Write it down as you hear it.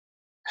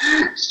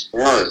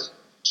Alright,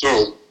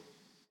 so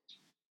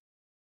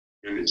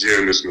in the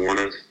gym this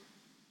morning,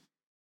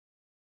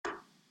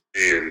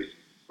 and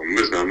I'm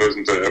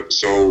listening to the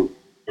episode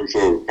of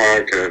the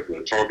podcast, and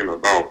they're talking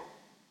about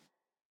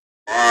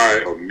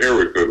why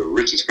America, the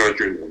richest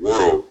country in the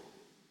world,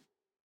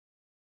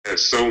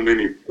 has so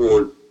many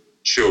poor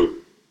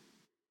children.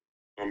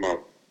 I'm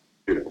about,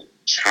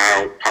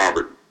 child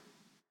poverty.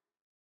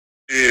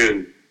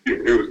 And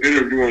it was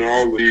interviewing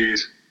all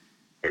these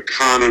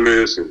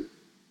economists and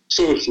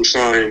social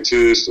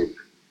scientists and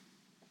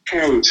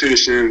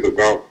politicians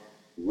about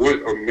what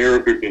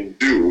America can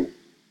do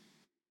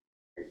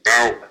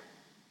about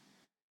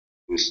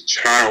this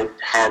child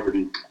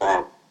poverty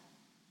problem.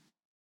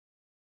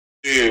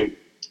 And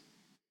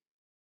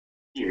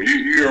you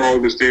hear all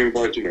this thing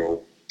about,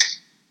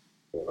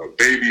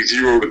 baby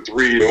 0 to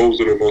 3, those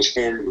are the most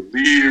formative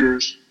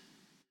years,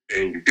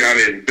 and you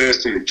gotta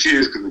invest in the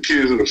kids because the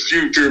kids are the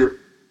future,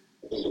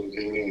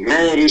 and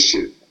all this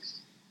shit.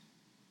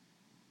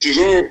 It's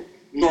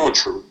all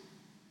true,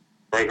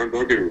 right?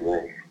 Don't get me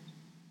wrong.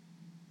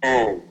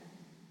 And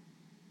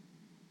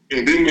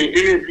then they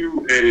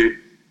interviewed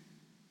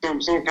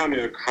some kind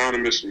of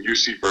economist from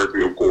UC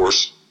Berkeley, of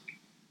course,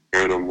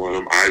 and one of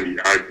them Ivy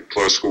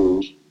plus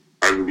schools,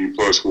 Ivy League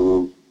plus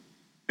schools.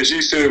 And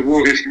she said,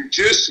 well, if you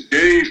just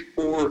gave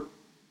poor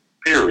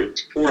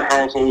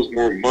households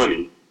more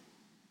money,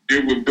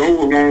 it would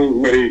go a long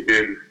way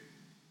in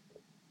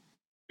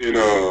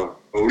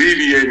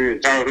alleviating the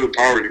childhood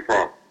poverty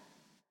problem,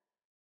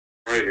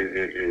 right?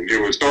 And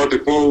it would start to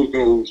close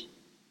those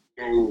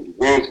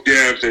wealth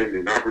gaps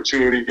and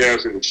opportunity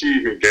gaps and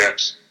achievement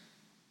gaps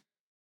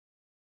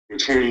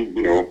between,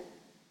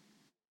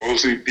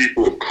 mostly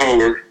people of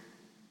color,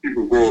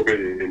 people who grow up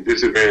in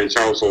disadvantaged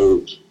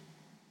households.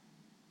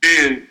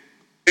 And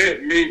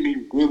that made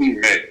me really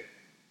mad.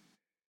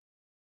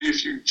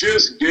 If you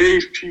just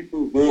gave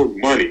people more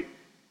money,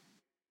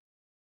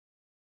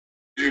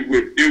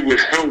 it would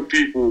help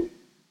people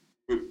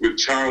with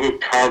childhood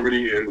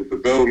poverty and the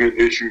development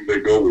issues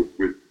that go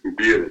with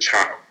being a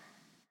child,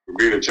 with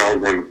being a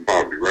child running from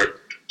poverty, right?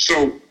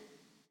 So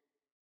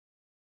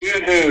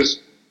that has,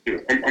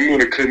 I'm going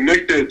to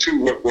connect that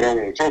to what I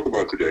want to talk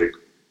about today,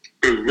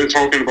 because we've been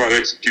talking about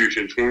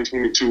execution.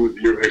 2022 is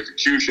the year of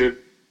execution,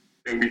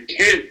 and we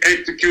can't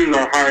execute at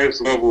our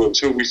highest level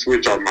until we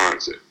switch our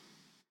mindset.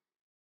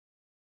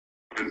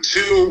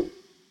 Until we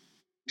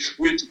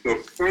switch the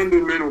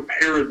fundamental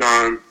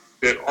paradigm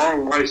that our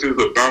life is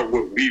about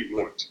what we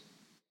want.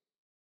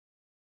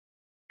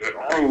 That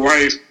our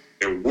life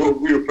and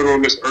what we are put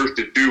on this earth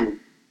to do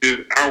is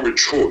our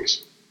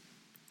choice.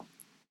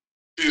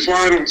 It's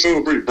why I don't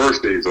celebrate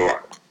birthdays a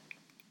lot.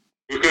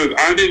 Because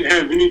I didn't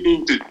have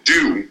anything to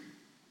do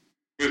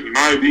with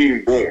my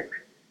being born.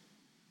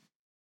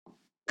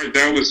 Right,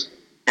 that was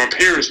my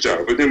parents'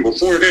 job. But then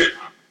before that,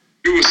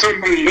 it was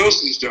somebody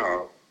else's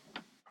job.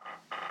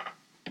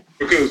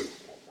 Because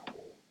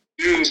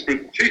there's this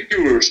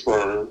particular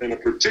sperm and a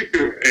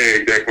particular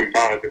egg that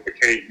combined and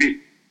became me.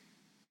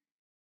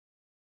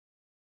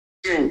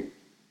 So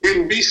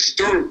when we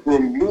start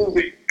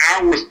removing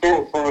our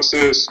thought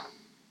process,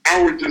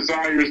 our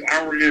desires,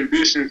 our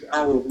ambitions,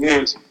 our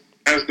wants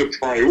as the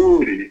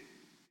priority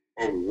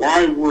of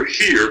why we're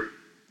here,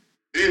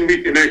 then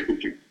we can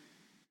execute.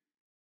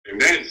 And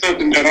that's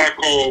something that I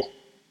call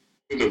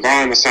the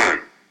divine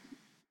assignment.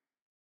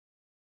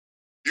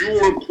 You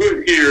were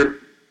put here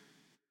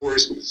for a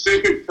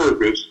specific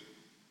purpose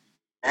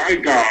by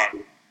God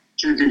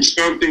to do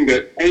something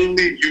that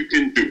only you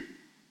can do.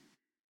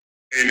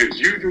 And if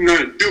you do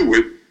not do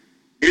it,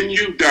 when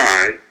you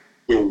die,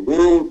 the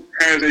world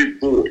has a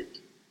void.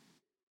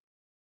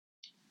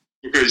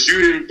 Because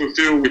you didn't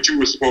fulfill what you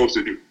were supposed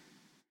to do.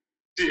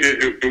 See,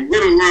 and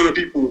what a lot of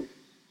people,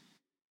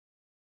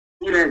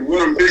 what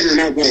I'm figuring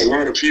out that a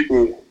lot of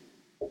people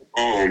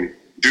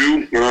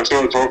do when I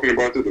start talking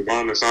about the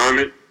divine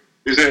assignment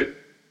is that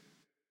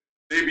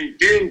they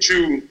begin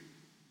to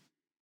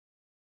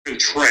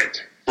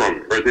contract from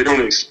it, right? They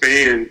don't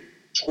expand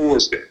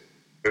towards that.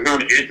 It's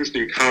not an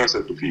interesting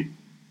concept to people.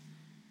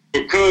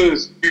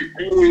 Because we've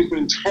always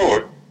been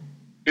taught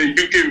that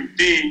you can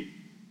be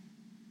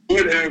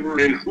whatever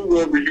and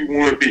whoever you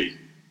want to be.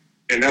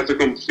 And that's a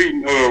complete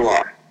and utter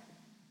lie.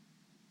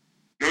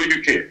 No,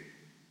 you can't.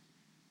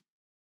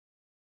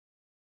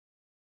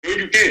 No,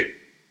 you can't.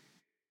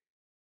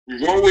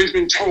 We've always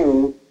been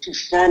told to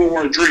follow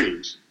our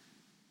dreams.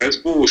 That's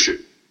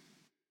bullshit.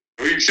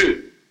 No, you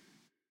shouldn't.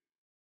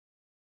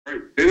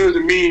 Right? It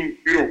doesn't mean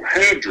you don't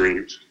have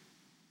dreams.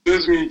 It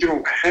doesn't mean you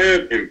don't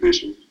have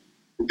ambitions.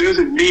 It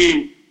doesn't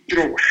mean you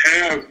don't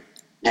have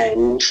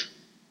goals.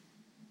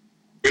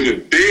 But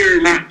if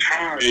they're not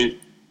tied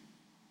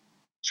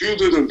to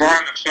the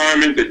divine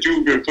assignment that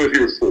you've been put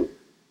here for,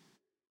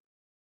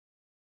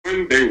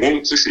 one, they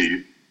won't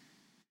succeed.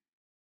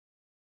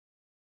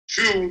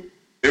 Two,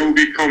 they will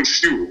become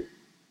futile,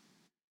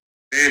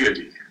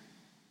 vanity,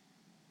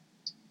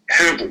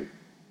 heaven,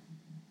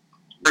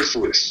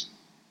 worthless.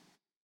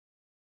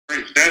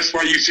 Right? That's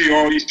why you see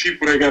all these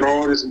people that got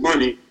all this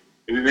money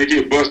and then they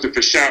get busted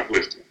for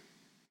shoplifting.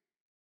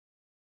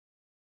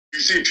 You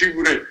see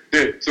people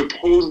that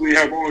supposedly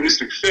have all this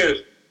success,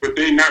 but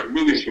they're not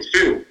really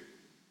fulfilled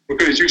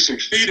because you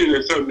succeeded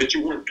in something that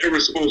you weren't ever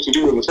supposed to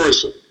do in the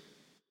first place.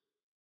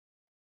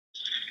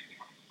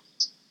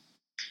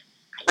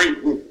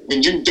 Right?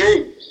 When you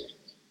don't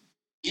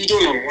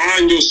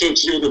align yourself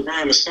to your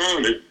divine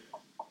assignment,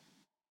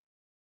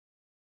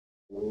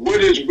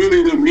 what is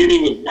really the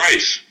meaning of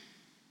life?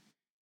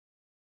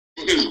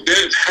 Because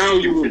that's how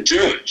you were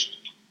judged.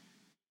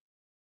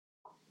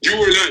 You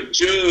were not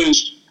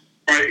judged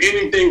by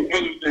anything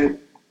other than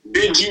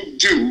did you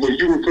do what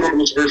you were put on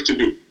this earth to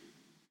do?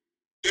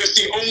 That's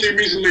the only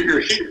reason that you're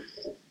here.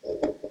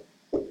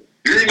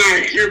 You're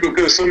not here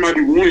because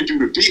somebody wanted you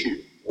to be here.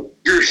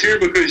 You're here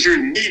because you're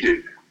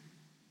needed.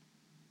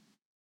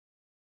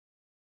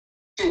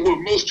 So what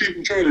most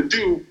people try to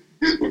do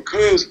is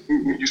because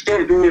when you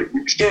start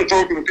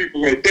talking to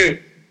people like that,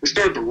 they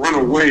start to run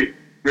away from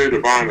their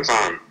divine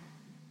assignment.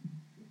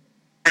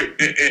 Right? And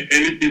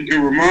it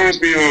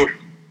reminds me of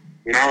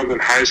when I was in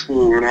high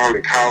school, when I was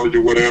in college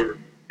or whatever,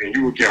 and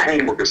you would get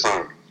homework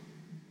assignments.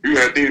 You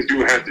had things you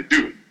would have to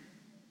do.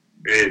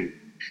 And,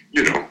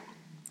 you know,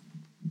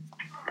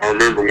 I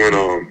remember when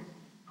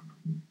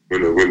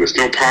the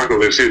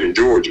snowpocalypse hit in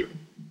Georgia,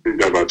 I think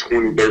that about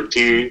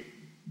 2013,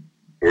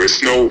 where it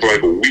snowed for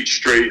like a week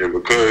straight, and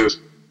because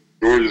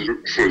Georgia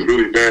was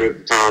really bad at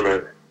the time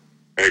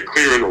at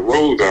clearing the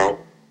roads out,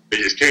 they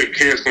just kept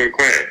canceling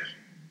class.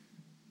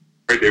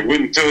 Right? They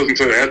wouldn't tell us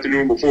until the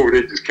afternoon before, but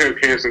they just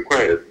kept canceling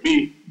class.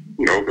 Me,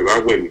 you know, because I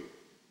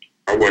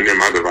wasn't in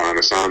my divine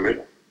assignment,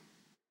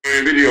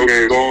 playing video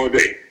games all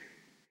day.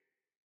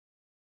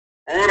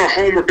 All the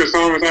homework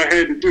assignments I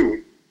had to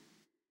do,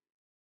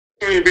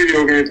 playing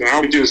video games, and I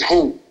would just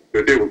hope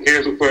that they would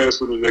cancel class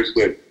for the next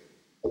day.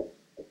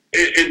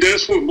 And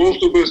that's what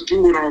most of us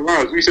do in our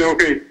lives. We say,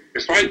 okay,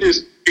 if I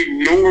just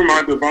ignore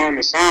my divine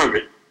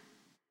assignment,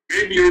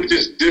 maybe it'll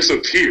just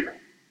disappear.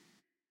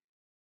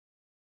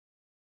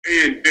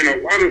 And a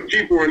lot of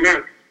people are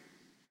not,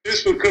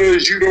 just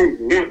because you don't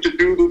want to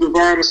do the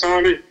divine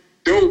assignment,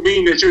 don't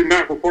mean that you're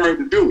not required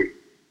to do it.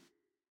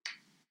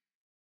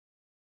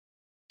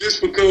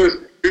 Just because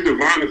your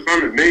divine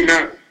assignment may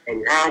not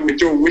align with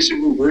your wishes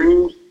and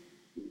dreams,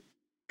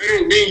 that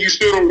don't mean you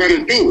still don't got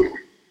to do it.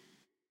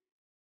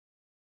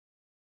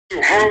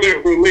 So how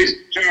that relates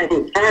to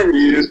childhood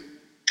poverty is,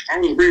 I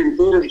was reading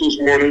Forbes this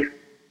morning,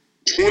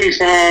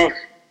 25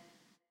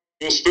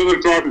 most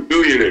philanthropic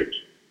billionaires.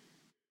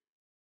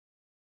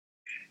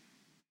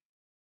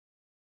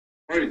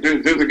 Right?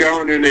 There's a guy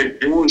on there named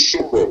George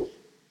Soros.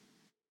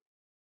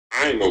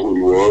 I didn't know who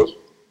he was.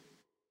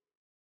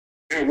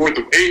 Net worth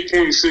of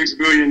 $8.6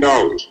 billion.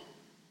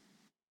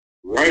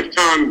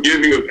 Lifetime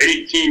giving of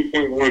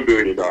 $18.1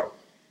 billion.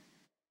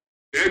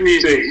 That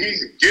means that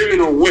he's giving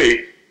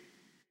away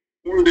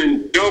more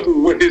than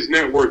double what his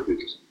net worth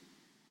is.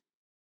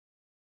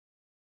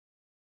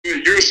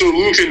 But your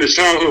solution to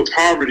childhood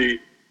poverty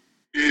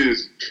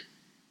is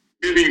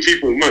giving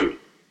people money.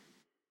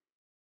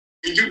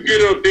 When you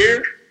get up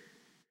there,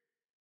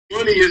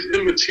 money is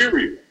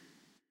immaterial.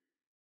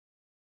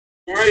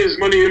 Why is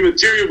money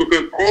immaterial?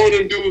 Because all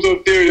them dudes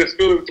up there that's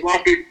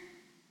philanthropic,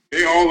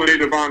 they all in their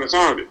divine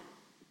assignment.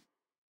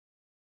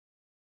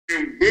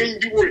 And when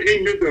you are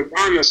in your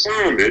divine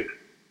assignment,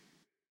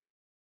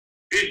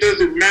 it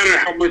doesn't matter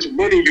how much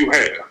money you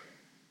have.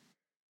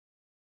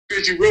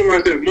 Because you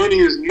realize that money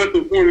is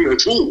nothing more than a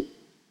tool.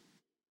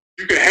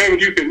 You can have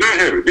it, you can not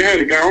have it. They had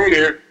a guy on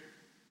there,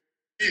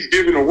 he's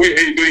giving away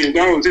 $8 billion.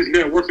 His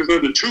net worth is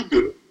under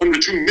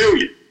 $2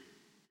 million.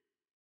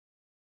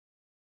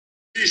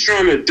 He's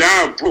trying to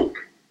die broke.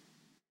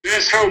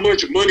 That's how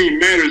much money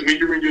matters when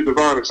you're in your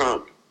divine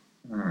assignment.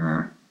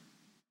 Mm-hmm.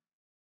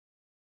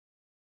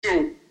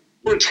 So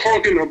we're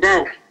talking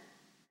about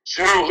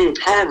childhood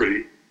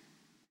poverty,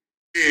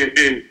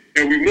 and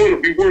we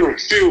want to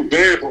feel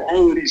bad for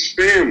all of these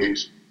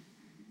families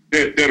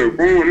that are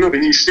growing up,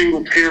 and these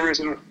single parents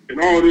and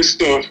all this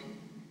stuff.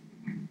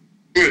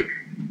 But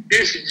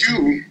if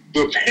you,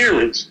 the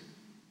parents,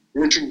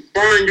 were to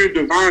find your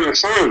divine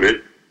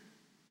assignment,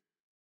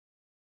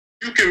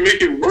 you can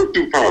make it work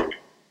through poverty.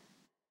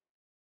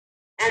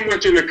 I'm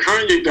watching the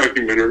Kanye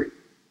documentary,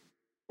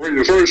 right,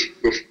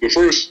 the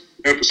first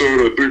episode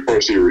of a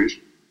 3-part series,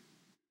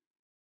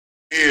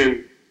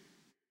 and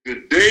the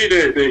day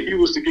that he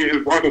was to get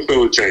his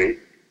Rockefeller chain,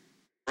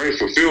 right,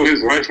 fulfill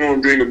his lifelong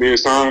dream of being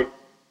signed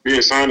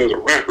as a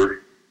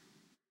rapper,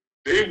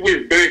 they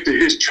went back to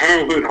his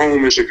childhood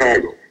home in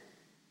Chicago.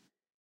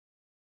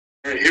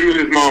 Right, him and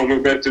his mom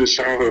went back to his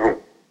childhood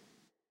home.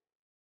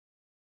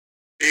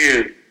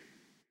 And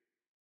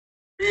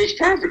it was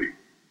poverty.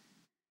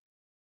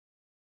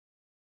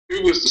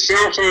 It was the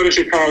south side of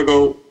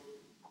Chicago,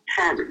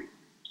 poverty.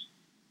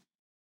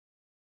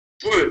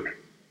 But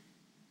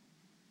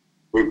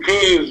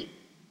because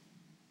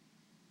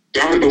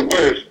Donna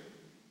West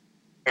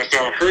has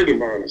found her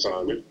divine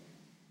assignment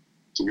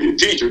to be a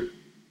teacher,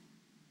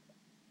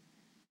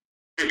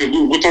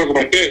 we'll talk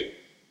about that.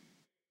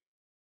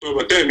 Talk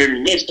about that maybe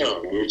next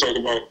time. We'll talk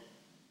about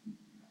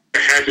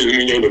what happens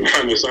when your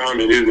divine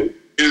assignment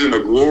isn't a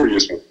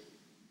glorious one.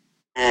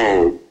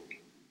 And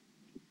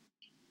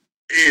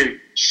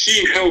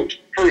she helped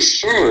her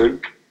son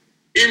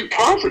in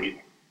poverty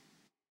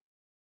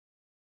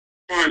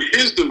find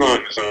his divine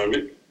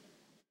assignment.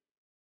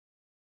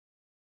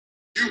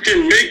 You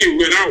can make it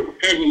without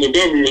having the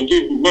government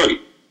give you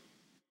money.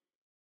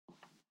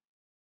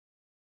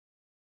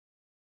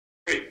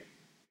 Like,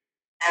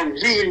 I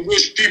really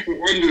wish people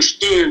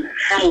understood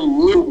how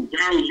little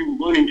value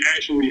money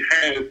actually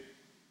has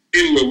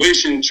in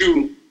relation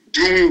to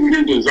doing what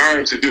you're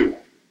designed to do.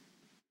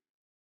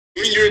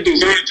 When you're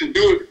designed to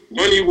do it,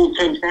 money will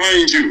come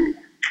find you.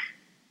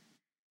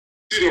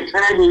 See, the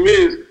problem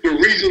is, the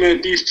reason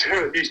that these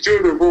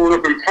children are growing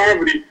up in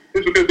poverty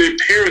is because their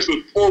parents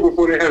were poor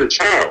before they had a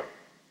child.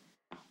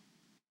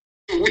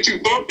 So what you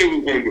thought they were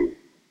going to do?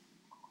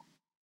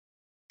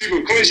 See,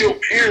 because your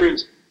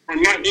parents are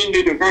not in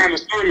their divine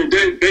assignment,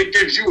 that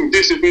gives you a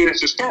disadvantage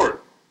to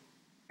start.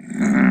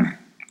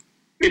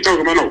 We ain't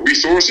talking about no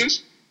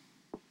resources.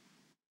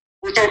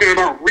 We're talking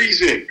about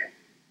reason.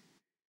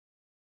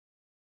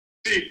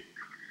 See,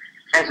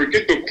 I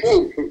forget the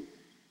quote, but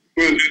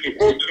it's a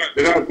quote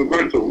that I've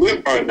begun to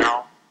live by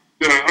now,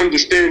 that I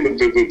understand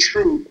the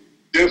true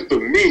depth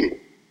of meaning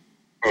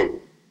of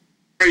it.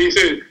 Right? He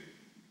said,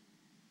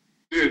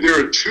 there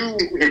are two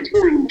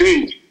important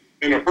days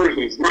in a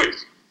person's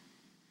life.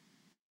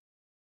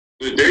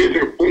 The day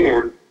they're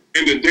born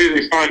and the day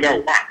they find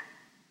out why.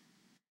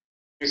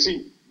 And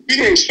see, we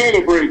don't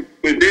celebrate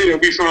the day that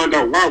we find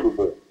out why we're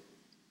born,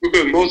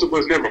 because most of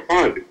us never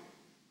find it.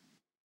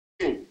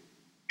 So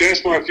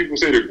that's why people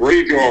say the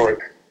graveyard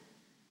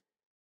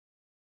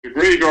is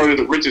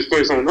the richest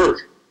place on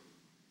earth.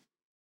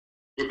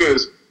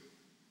 Because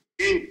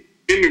in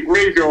the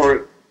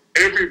graveyard,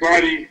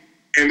 everybody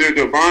and their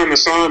divine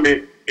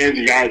assignment and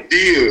the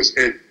ideas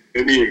and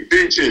the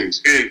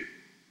inventions and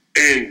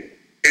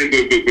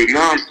the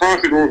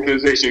non-profit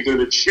organizations and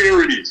the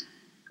charities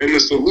and the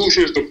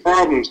solutions to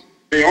problems,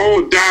 they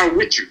all die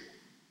with you.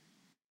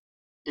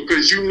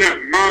 Because you're not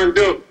lined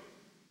up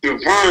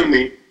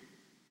divinely,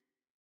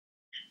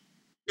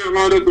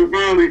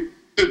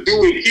 to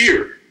do it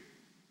here.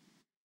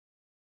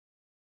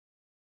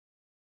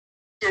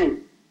 So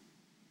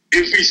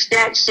if we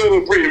stop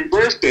celebrating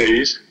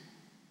birthdays,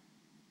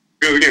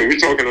 because again, we're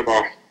talking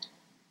about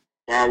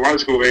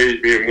biological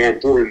age being more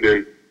important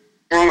than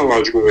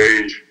chronological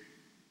age,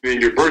 then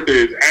your birthday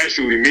is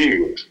actually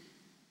meaningless.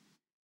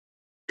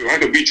 So I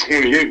could be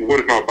 28, but what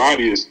if my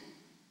body is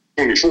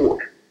 24?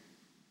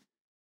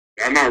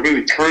 I'm not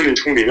really turning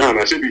 29.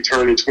 I should be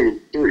turning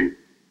 23.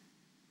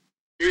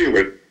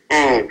 Anyway,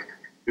 we'll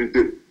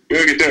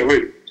get that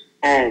later.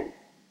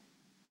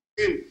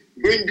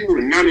 When you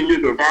are not in your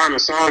divine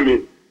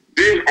assignment,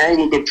 then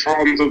all of the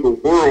problems of the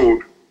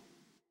world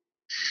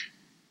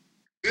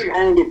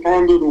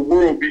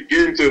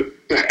begin to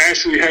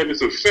actually have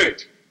its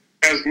effect.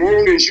 As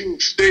long as you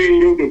stay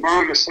in your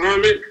divine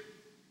assignment,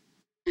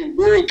 the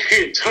world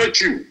can't touch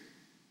you.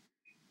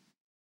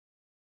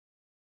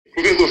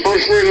 Because the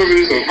first word of it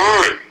is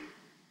divine.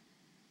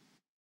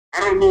 I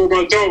don't know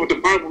about y'all, but the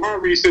Bible I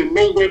read said,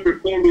 no weapon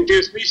formed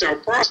against me shall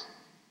prosper.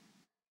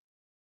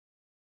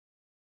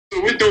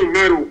 So it don't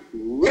matter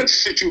what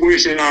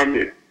situation I'm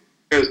in.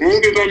 As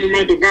long as I'm in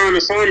my divine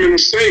assignment, I'm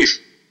safe.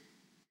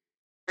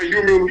 You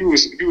remember when you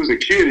was a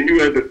kid and you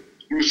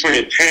was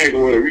playing tag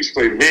or whatever, you used to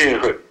play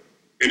manhunt.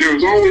 And there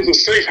was always a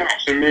safe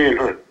house in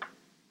manhunt.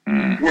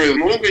 Where as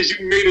long as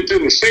you made it to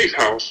the safe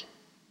house,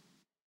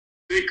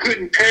 they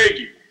couldn't tag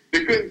you.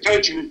 They couldn't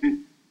touch you.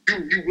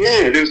 You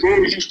won as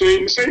long as you stayed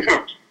in the safe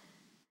house.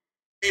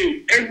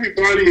 And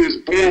everybody is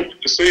born with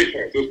the safe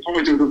house. It's part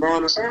of your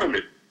divine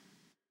assignment.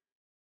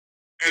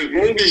 As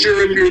long as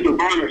you're in your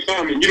divine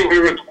assignment, you don't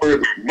ever have to worry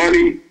about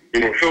money,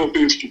 health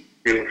issues,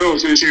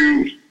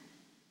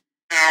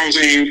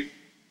 housing,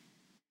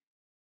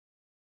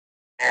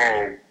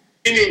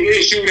 any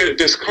issue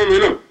that's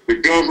coming up, the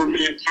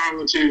government,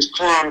 politics,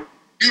 crime.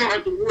 You don't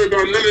have to worry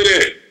about none of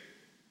that.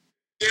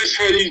 That's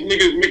how these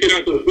niggas make it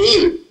out the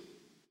hood.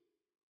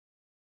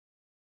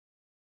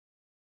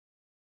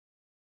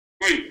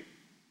 Like,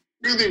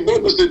 really,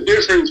 what was the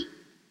difference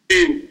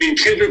in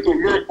Kendrick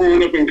Lamar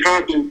growing up in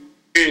Compton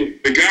and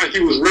the guy he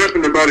was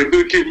rapping about in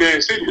Good Kid,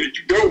 Mad City that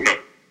you don't know?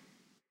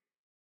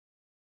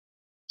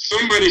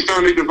 Somebody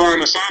found a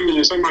divine assignment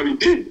and somebody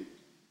didn't.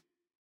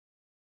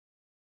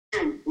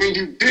 So when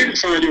you did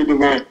find your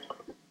divine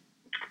assignment,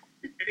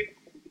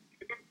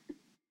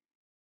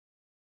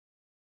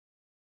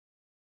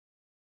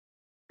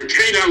 the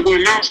K-Dot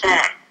wasn't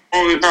outside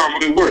all the time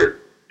when it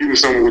worked. He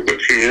was somewhere with the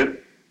pen.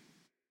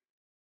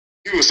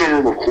 He was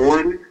somewhere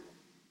recording.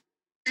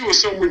 He was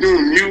somewhere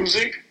doing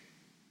music.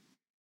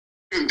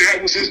 And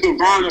that was his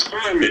divine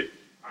assignment.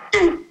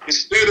 So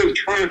instead of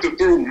trying to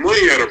throw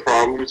money at a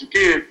problem, which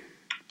again,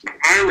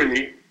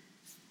 irony,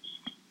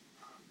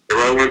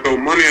 everybody want to throw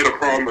money at a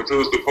problem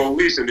until it's the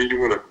police and then you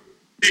want to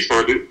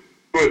defund it.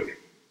 But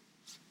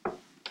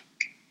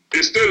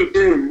instead of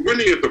throwing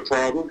money at the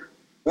problem,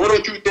 why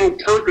don't you throw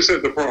purpose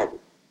at the problem?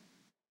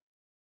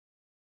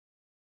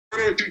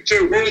 Why don't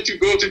you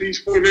go to these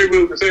poor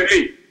neighborhoods and say,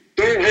 hey,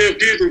 Don't have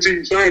kids until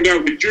you find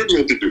out what you're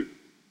meant to do.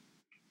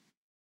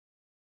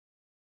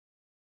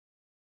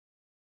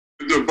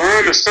 The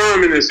divine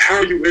assignment is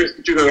how you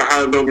execute at a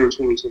high level in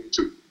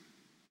 2022.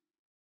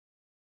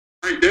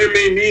 Right? That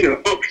may mean an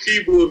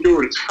upheaval of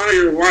your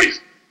entire life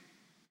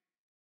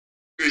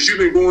because you've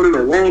been going in the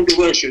wrong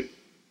direction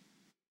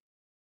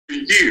for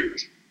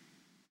years.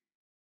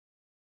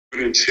 But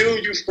until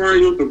you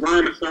find your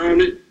divine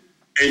assignment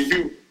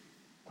and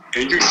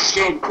you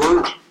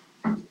subvert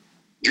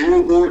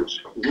your wants,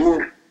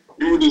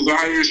 your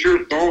desires,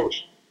 your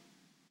thoughts,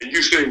 and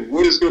you say,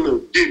 what is going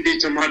to get me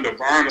to my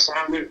divine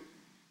assignment?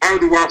 How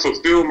do I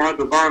fulfill my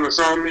divine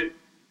assignment?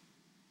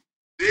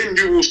 Then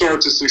you will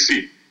start to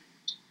succeed.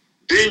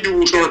 Then you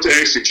will start to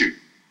execute.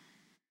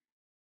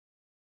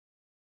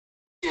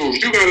 So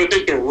if you got to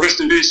take the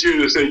rest of this year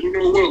to say, you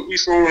know what, we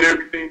slowing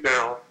everything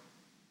down,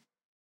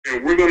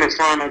 and we're going to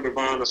find our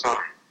divine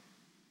assignment.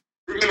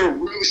 We're going to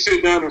really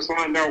sit down and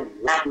find out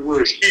why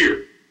we're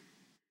here.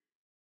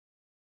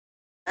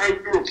 Why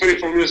we were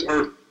placed on this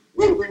earth,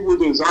 what we were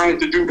designed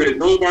to do that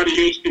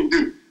nobody else can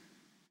do.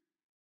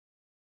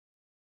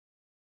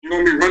 You're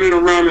going to be running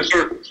around in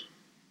circles,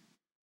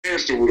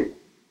 hamster wheel,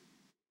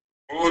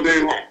 all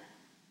day long.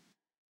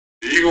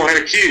 And you're going to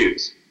have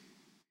kids.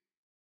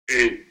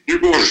 And you're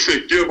going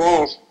to give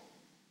off,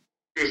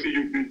 because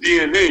your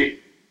DNA,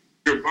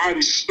 your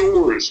body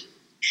stores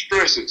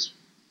stresses.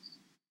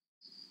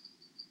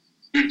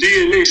 Your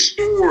DNA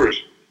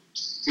stores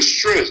the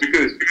stress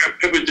because you have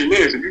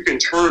epigenetics and you can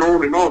turn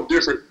on and off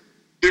different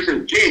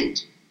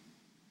genes.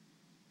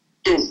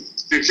 So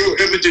if your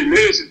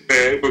epigenetics is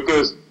bad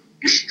because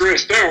you're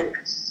stressed out,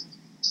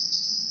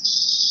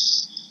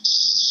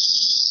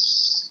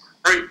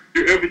 right?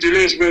 Your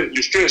epigenetics is bad,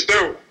 you're stressed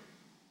out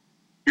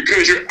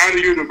because you're out of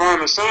your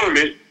divine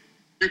assignment,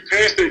 you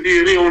pass that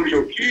DNA on to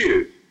your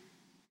kids.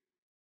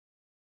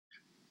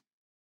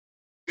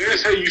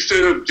 That's how you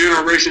set up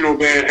generational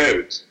bad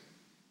habits.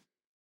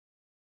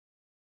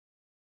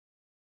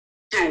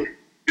 So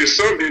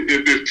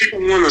if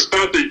people want to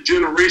stop the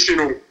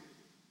generational,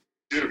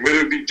 whether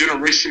it be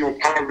generational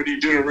poverty,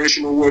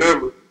 generational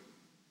whatever,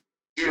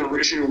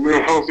 generational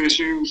mental health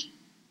issues,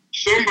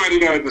 somebody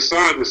got to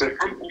decide to say,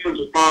 I'm going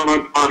to find my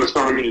divine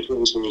assignment in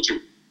 2022.